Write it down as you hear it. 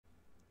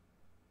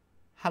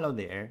Hello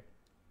there.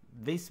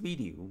 This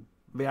video,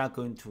 we are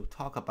going to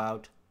talk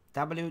about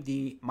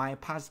WD My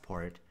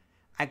Passport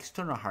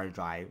external hard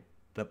drive,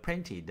 the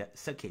printed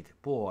circuit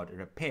board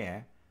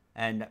repair,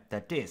 and the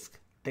disk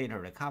data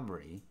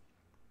recovery.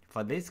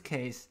 For this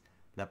case,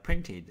 the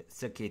printed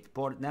circuit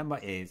board number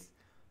is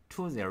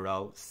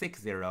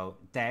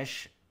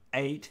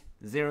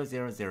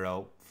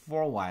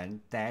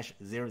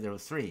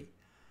 2060-800041-003.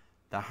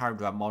 The hard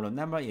drive model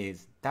number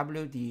is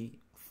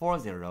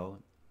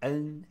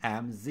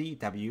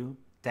WD40NMZW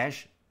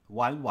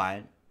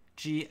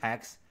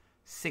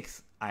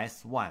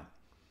 11GX6S1.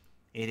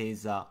 It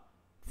is a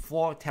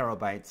 4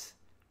 TB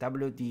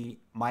WD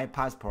My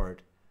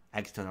Passport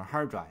external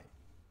hard drive.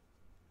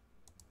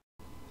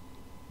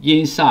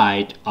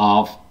 Inside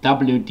of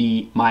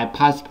WD My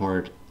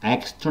Passport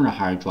external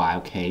hard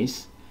drive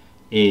case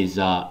is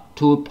a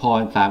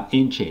 2.5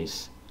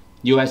 inches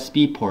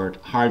USB port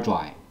hard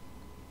drive.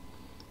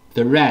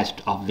 The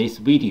rest of this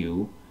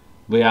video,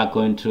 we are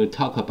going to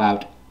talk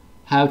about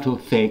how to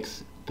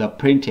fix the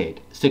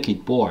printed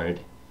circuit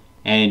board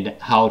and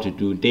how to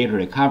do data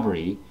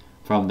recovery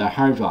from the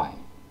hard drive.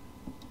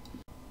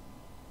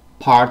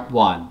 Part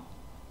 1.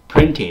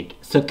 Printed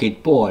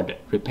circuit board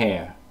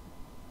repair.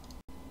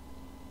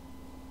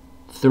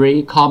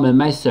 3 common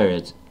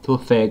methods to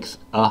fix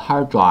a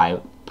hard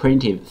drive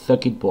printed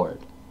circuit board.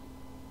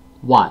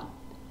 1.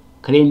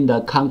 Clean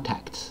the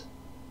contacts.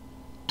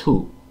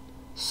 2.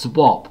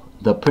 Swap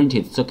the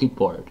printed circuit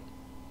board.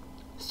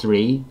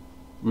 3.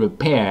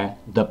 Repair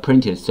the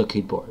printed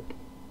circuit board.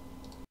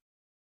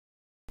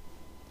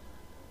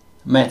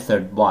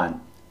 Method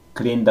 1.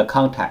 Clean the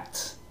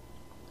contacts.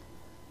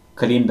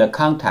 Clean the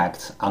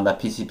contacts on the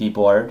PCB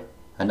board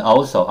and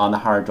also on the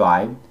hard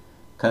drive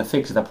can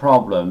fix the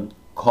problem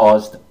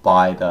caused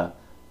by the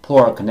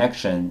poor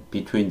connection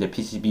between the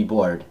PCB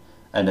board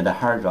and the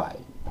hard drive.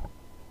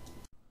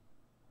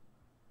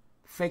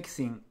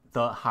 Fixing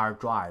the hard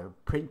drive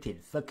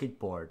printed circuit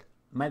board.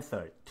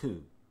 Method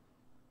 2.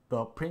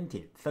 The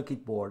printed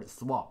circuit board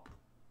swap.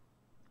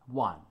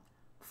 1.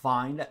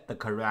 Find the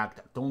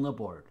correct donor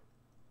board.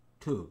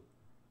 2.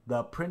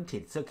 The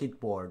printed circuit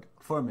board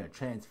firmware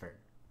transfer.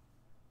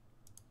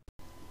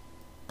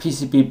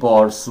 PCB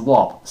board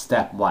swap.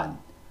 Step 1.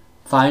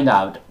 Find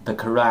out the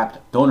correct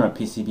donor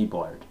PCB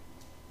board.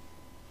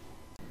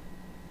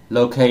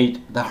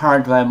 Locate the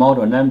hard drive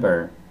model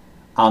number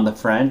on the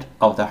front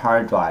of the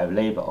hard drive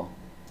label.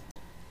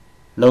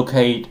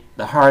 Locate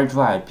the hard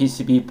drive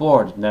PCB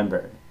board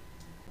number.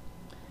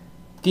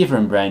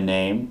 Different brand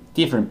name,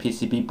 different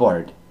PCB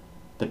board.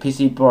 The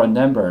PCB board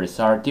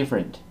numbers are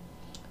different.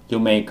 You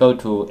may go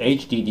to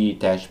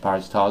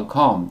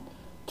hddparts.com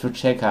to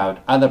check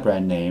out other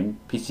brand name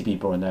PCB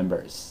board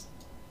numbers.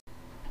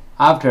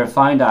 After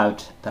find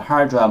out the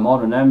hard drive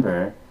model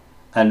number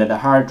and the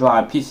hard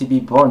drive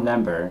PCB board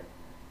number,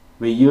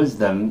 we use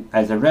them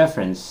as a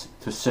reference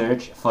to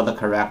search for the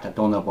correct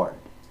donor board.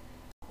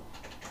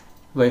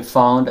 We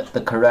found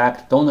the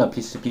correct donor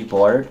PCB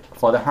board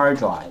for the hard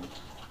drive,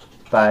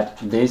 but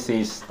this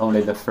is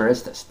only the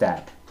first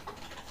step.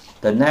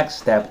 The next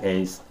step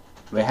is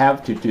we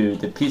have to do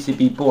the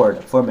PCB board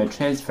firmware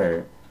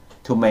transfer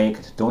to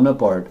make the donor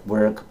board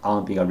work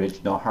on the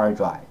original hard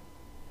drive.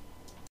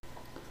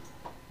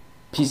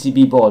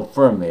 PCB board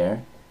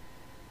firmware.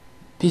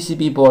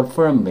 PCB board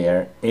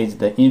firmware is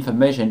the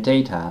information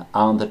data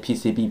on the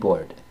PCB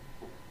board.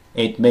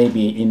 It may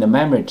be in the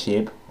memory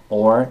chip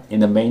or in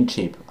the main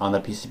chip on the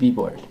PCB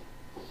board.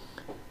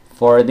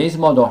 For this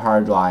model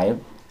hard drive,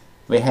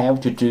 we have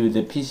to do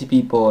the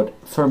PCB board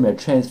firmware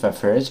transfer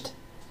first,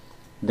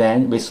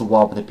 then we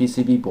swap the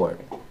PCB board.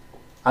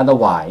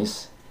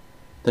 Otherwise,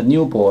 the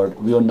new board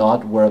will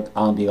not work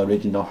on the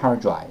original hard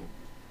drive.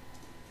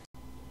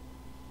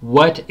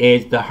 What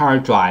is the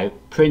hard drive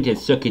printed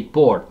circuit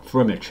board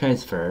firmware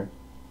transfer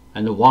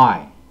and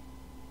why?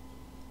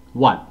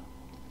 1.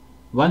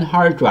 One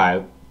hard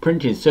drive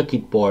printed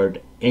circuit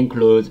board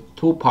includes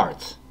 2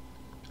 parts,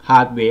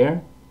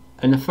 hardware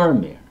and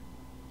firmware.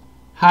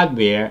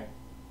 Hardware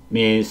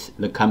means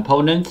the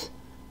components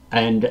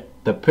and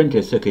the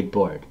printed circuit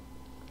board.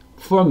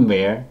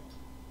 Firmware,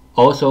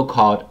 also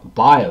called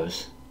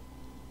BIOS,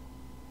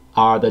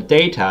 are the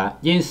data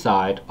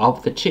inside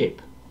of the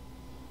chip.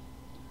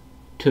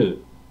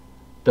 2.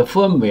 The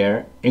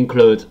firmware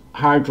includes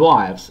hard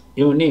drive's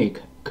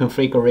unique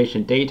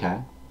configuration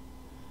data.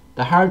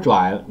 The hard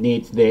drive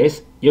needs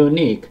this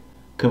unique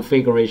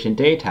configuration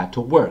data to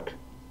work.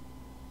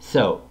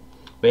 So,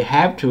 we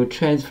have to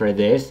transfer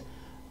this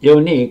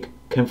unique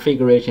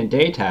configuration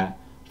data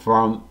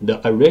from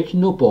the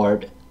original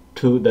board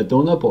to the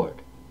donor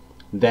board.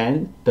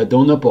 Then, the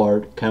donor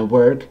board can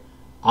work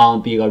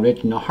on the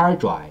original hard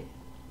drive.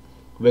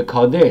 We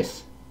call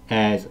this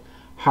as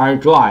hard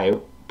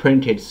drive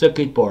printed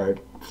circuit board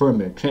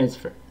firmware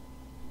transfer.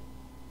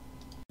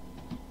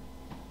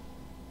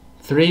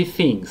 3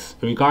 things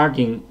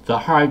regarding the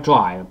hard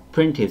drive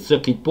printed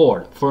circuit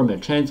board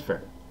firmware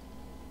transfer.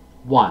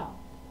 1.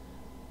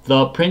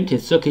 The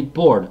printed circuit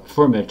board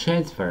firmware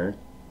transfer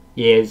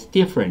is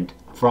different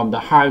from the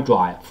hard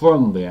drive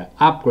firmware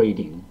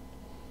upgrading.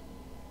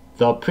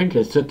 the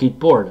printed circuit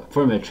board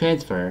firmware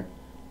transfer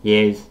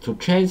is to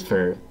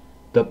transfer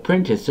the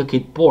printed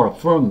circuit board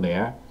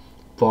firmware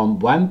from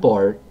one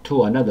board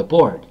to another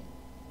board.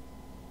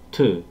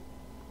 2.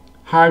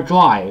 Hard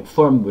drive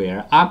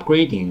firmware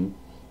upgrading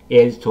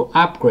is to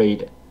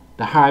upgrade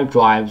the hard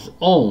drive's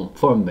own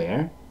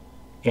firmware.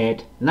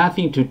 It has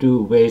nothing to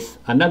do with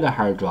another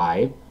hard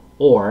drive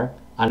or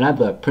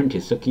another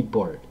printed circuit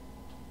board.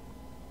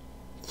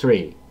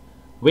 3.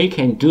 We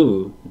can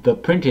do the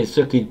printed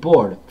circuit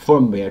board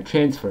firmware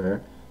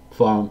transfer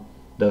from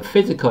the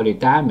physically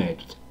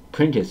damaged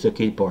printed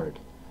circuit board,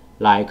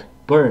 like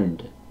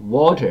burned,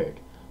 watered,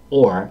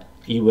 or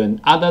even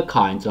other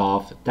kinds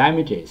of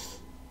damages.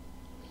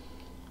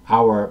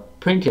 Our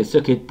printed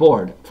circuit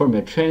board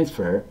firmware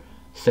transfer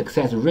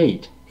success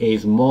rate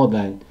is more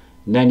than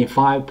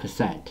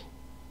 95%.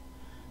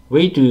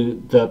 We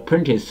do the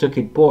printed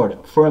circuit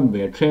board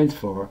firmware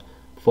transfer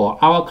for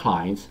our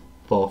clients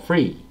for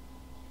free.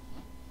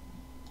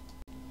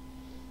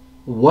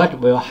 What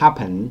will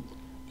happen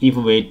if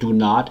we do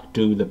not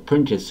do the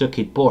printed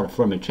circuit board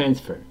firmware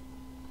transfer?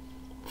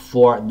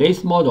 For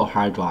this model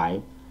hard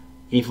drive,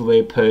 if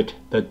we put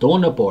the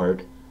donor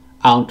board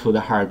onto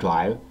the hard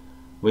drive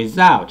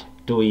without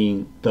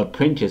doing the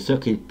printed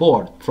circuit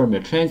board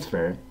firmware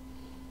transfer,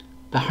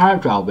 the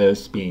hard drive will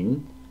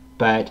spin,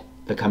 but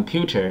the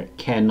computer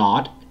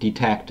cannot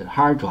detect the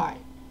hard drive.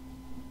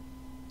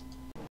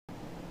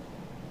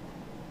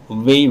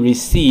 We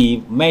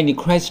receive many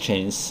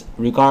questions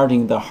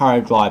regarding the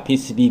hard drive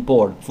PCB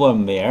board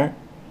firmware,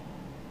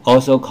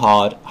 also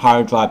called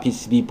hard drive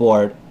PCB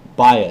board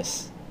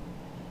BIOS,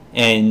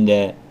 and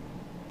the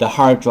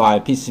hard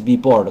drive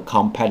PCB board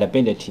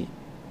compatibility.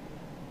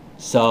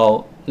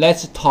 So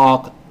let's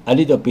talk a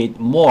little bit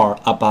more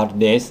about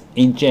this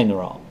in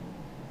general.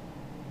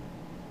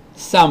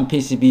 Some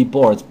PCB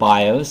boards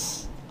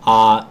BIOS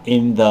are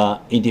in the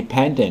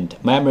independent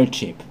memory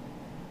chip,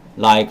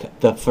 like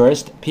the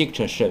first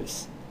picture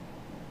shows.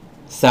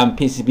 Some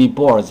PCB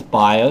boards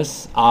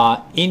BIOS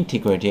are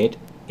integrated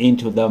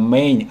into the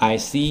main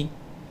IC,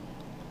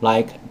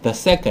 like the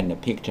second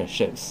picture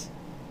shows.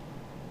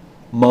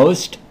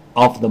 Most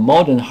of the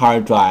modern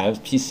hard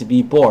drive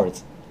PCB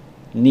boards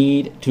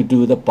need to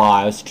do the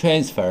BIOS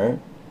transfer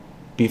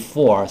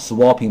before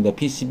swapping the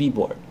PCB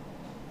board.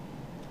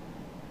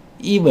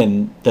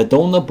 Even the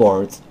donor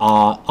boards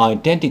are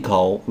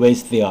identical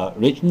with the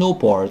original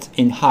boards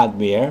in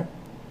hardware.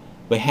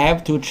 We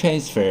have to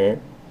transfer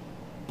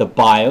the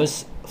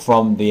BIOS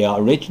from the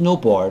original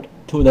board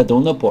to the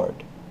donor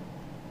board.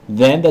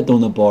 Then the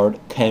donor board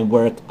can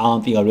work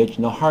on the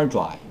original hard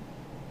drive.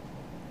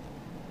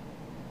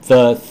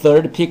 The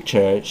third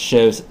picture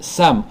shows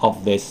some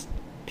of these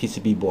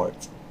PCB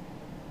boards.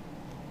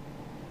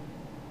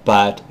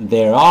 But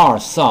there are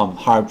some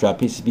hard drive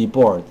PCB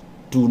boards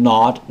do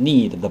not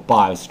need the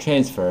BIOS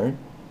transfer.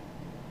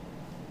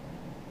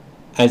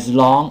 As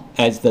long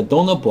as the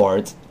donor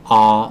boards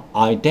are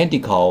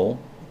identical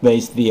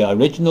with the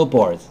original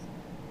boards,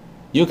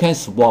 you can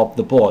swap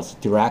the boards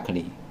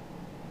directly.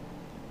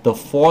 The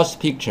fourth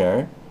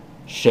picture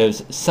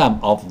shows some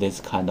of these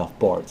kind of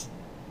boards.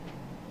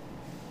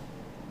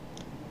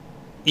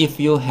 If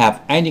you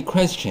have any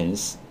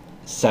questions,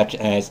 such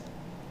as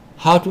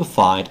how to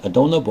find a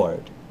donor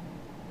board,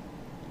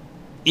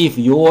 if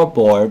your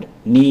board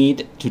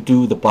need to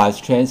do the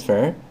BIOS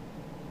transfer,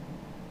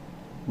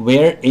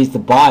 where is the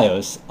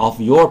BIOS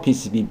of your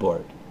PCB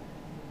board,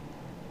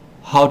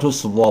 how to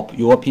swap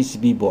your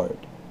PCB board,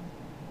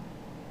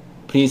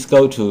 please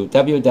go to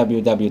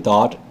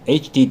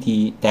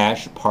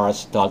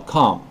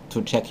www.hddparts.com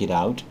to check it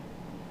out,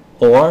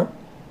 or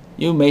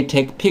you may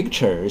take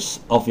pictures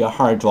of your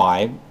hard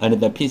drive and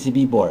the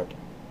PCB board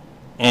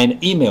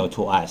and email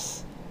to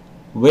us.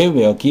 We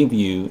will give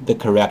you the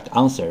correct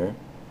answer.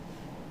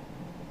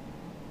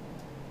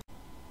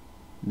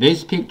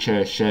 This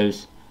picture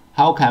shows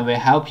how can we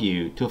help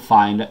you to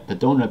find the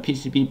donor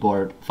PCB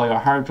board for your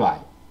hard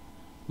drive.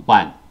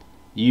 1.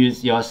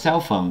 Use your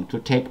cell phone to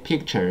take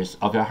pictures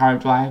of your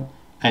hard drive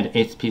and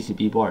its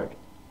PCB board.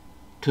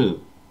 2.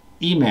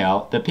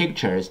 Email the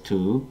pictures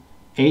to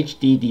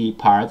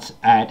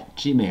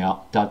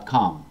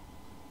hddparts@gmail.com.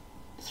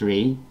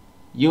 3.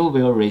 You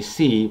will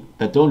receive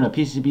the donor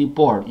PCB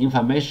board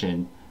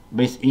information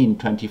within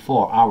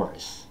 24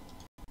 hours.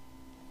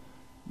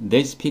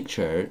 This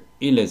picture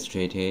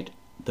illustrated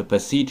the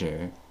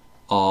procedure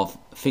of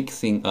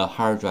fixing a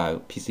hard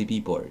drive PCB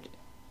board.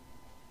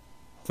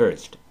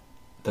 First,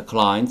 the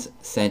clients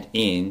send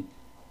in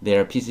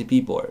their PCB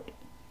board.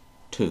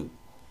 2.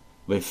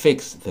 We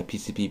fix the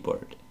PCB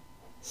board.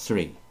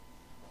 3.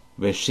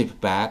 We ship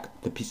back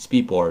the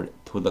PCB board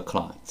to the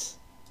clients.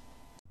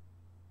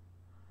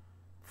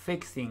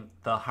 Fixing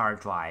the hard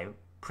drive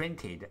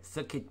printed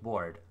circuit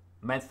board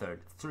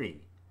method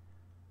 3.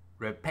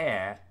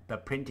 Repair the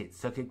printed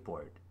circuit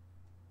board.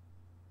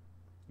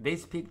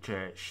 This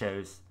picture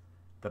shows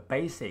the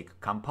basic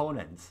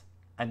components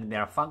and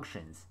their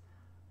functions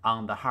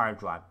on the hard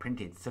drive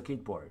printed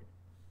circuit board.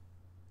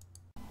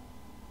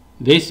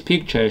 This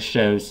picture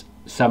shows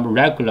some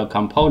regular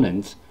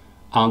components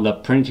on the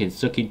printed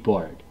circuit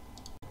board.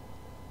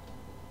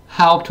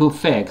 How to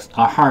fix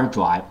a hard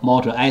drive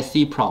motor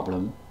IC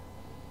problem.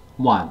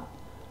 1.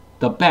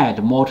 The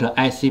bad motor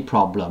IC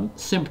problem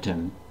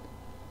symptom.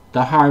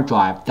 The hard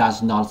drive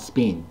does not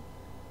spin.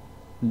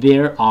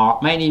 There are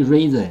many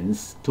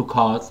reasons to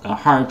cause a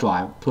hard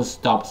drive to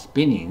stop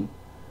spinning.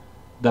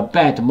 The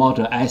bad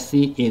motor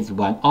IC is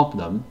one of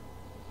them.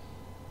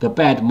 The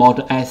bad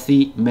motor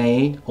IC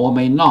may or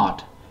may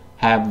not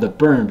have the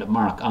burned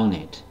mark on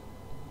it.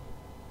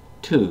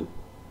 2.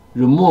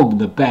 Remove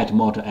the bad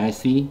motor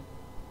IC.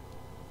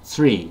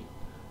 3.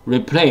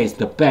 Replace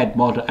the bad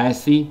motor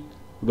IC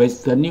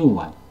with the new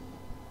one.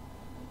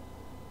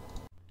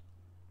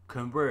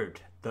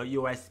 Convert the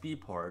USB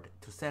port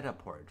to SATA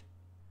port.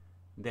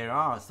 There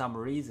are some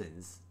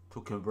reasons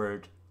to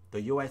convert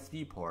the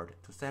USB port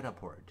to SATA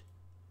port.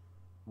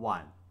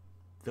 1.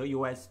 The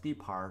USB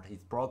part is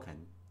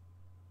broken.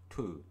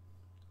 2.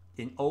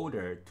 In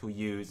order to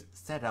use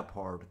SATA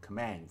port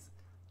commands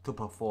to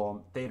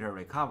perform data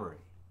recovery.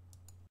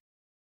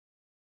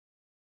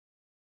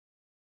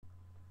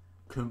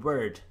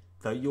 Convert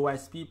the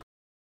USB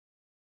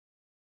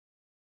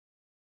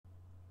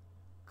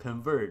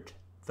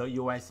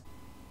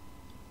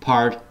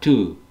Part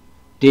 2.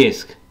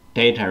 Disk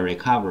data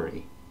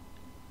recovery.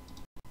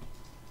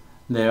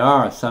 There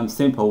are some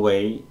simple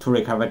ways to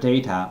recover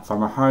data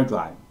from a hard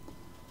drive.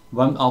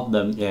 One of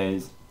them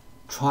is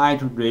try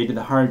to read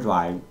the hard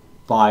drive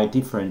by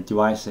different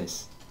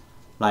devices,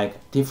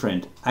 like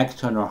different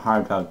external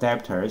hard drive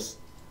adapters,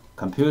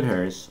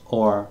 computers,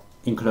 or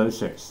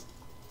enclosures.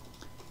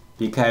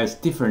 Because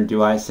different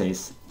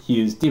devices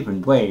use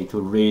different ways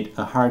to read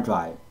a hard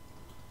drive,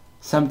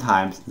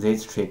 sometimes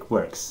this trick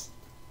works.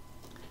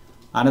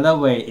 Another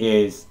way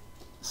is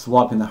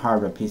swapping the hard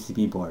drive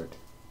PCB board.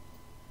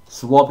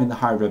 Swapping the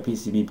hard drive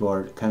PCB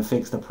board can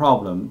fix the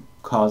problem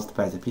caused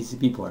by the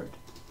PCB board.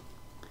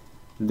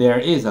 There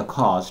is a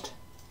cost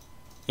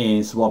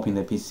in swapping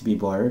the PCB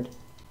board,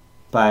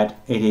 but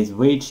it is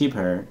way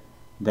cheaper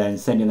than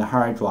sending the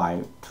hard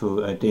drive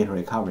to a data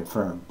recovery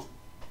firm.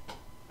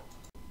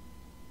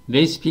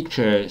 This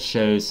picture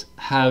shows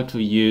how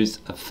to use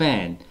a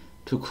fan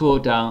to cool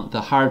down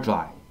the hard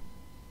drive.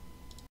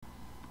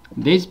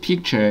 This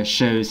picture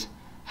shows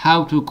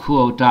how to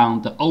cool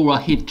down the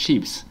overheat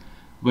chips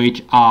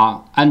which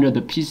are under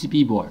the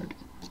PCB board.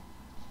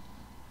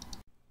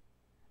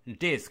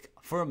 Disk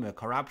firmware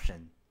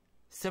corruption.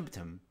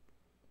 Symptom: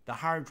 the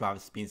hard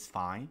drive spins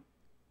fine,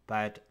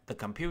 but the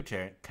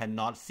computer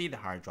cannot see the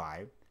hard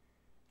drive,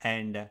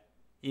 and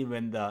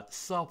even the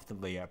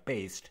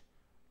software-based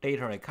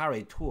data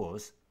recovery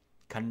tools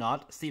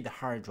cannot see the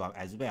hard drive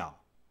as well.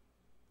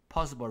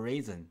 Possible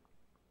reason: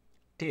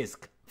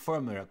 disk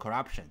firmware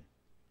corruption.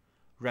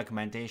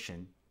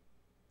 Recommendation: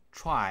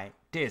 try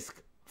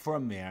disk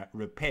firmware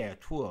repair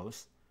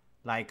tools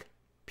like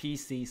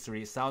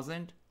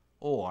PC3000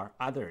 or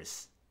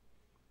others.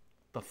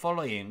 The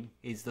following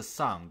is the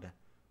sound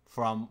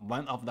from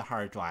one of the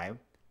hard drive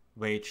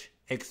which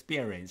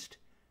experienced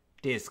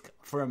disk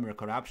firmware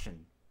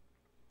corruption.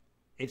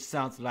 It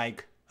sounds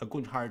like a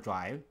good hard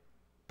drive,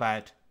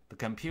 but the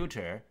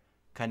computer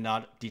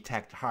cannot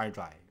detect hard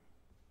drive.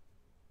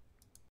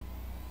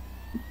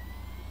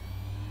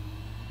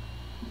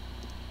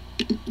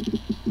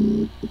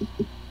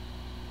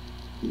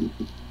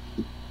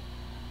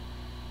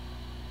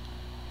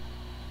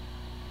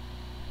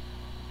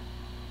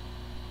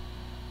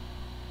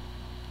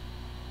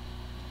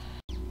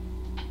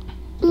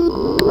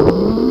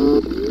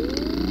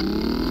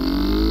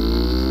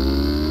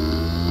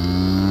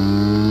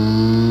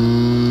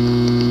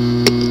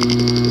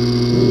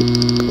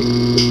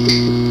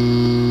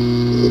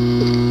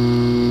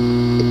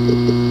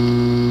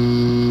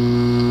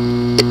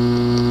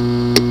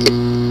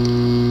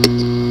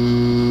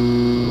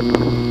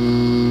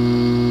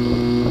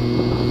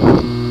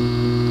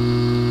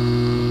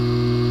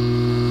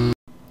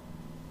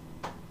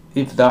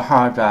 If the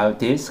hard drive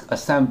disk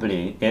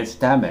assembly is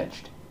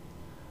damaged,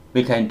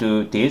 we can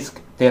do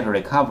disk data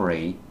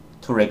recovery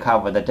to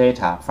recover the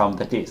data from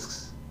the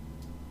disks.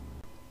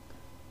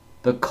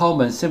 The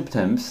common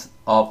symptoms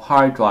of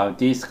hard drive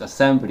disk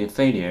assembly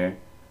failure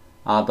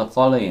are the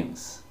following.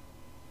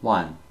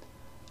 1.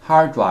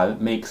 Hard drive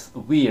makes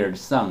weird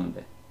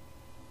sound.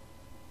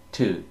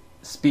 2.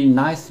 Spin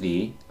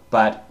nicely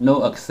but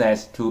no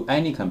access to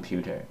any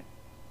computer.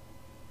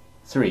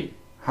 3.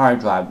 Hard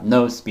drive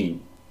no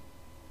spin.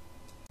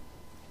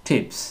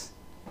 Tips: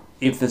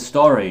 if the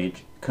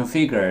storage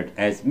configured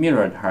as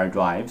mirrored hard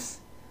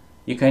drives,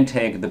 you can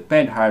take the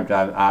bad hard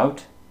drive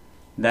out,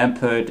 then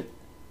put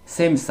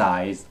same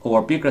size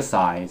or bigger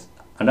size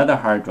another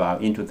hard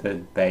drive into the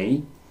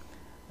bay,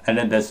 and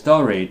then the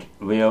storage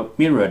will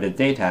mirror the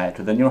data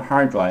to the new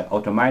hard drive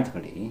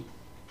automatically.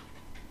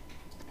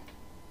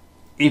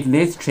 If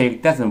this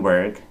trick doesn't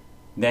work,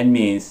 that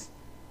means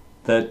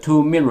the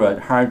two mirrored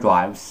hard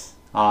drives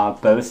are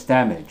both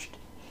damaged,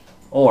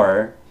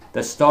 or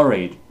the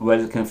storage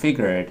was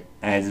configured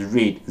as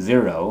read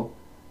 0.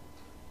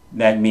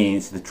 That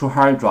means the two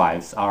hard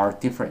drives are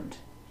different.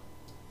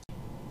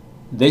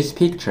 This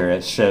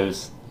picture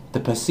shows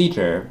the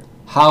procedure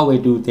how we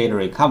do data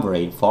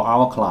recovery for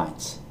our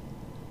clients.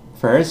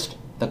 First,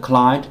 the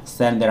client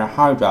sends their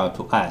hard drive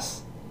to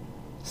us.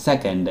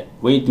 Second,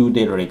 we do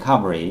data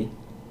recovery.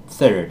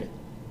 Third,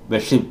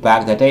 we ship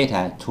back the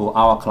data to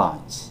our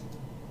clients.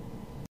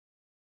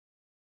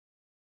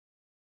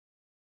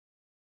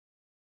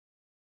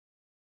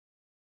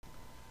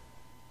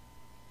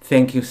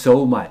 Thank you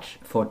so much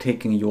for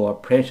taking your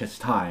precious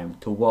time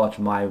to watch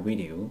my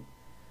video.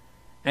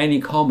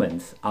 Any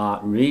comments are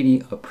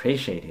really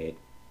appreciated.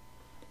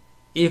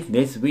 If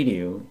this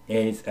video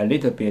is a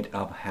little bit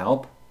of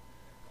help,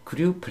 could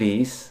you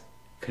please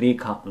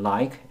click on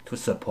like to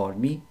support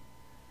me?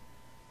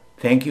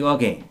 Thank you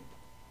again.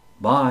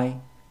 Bye.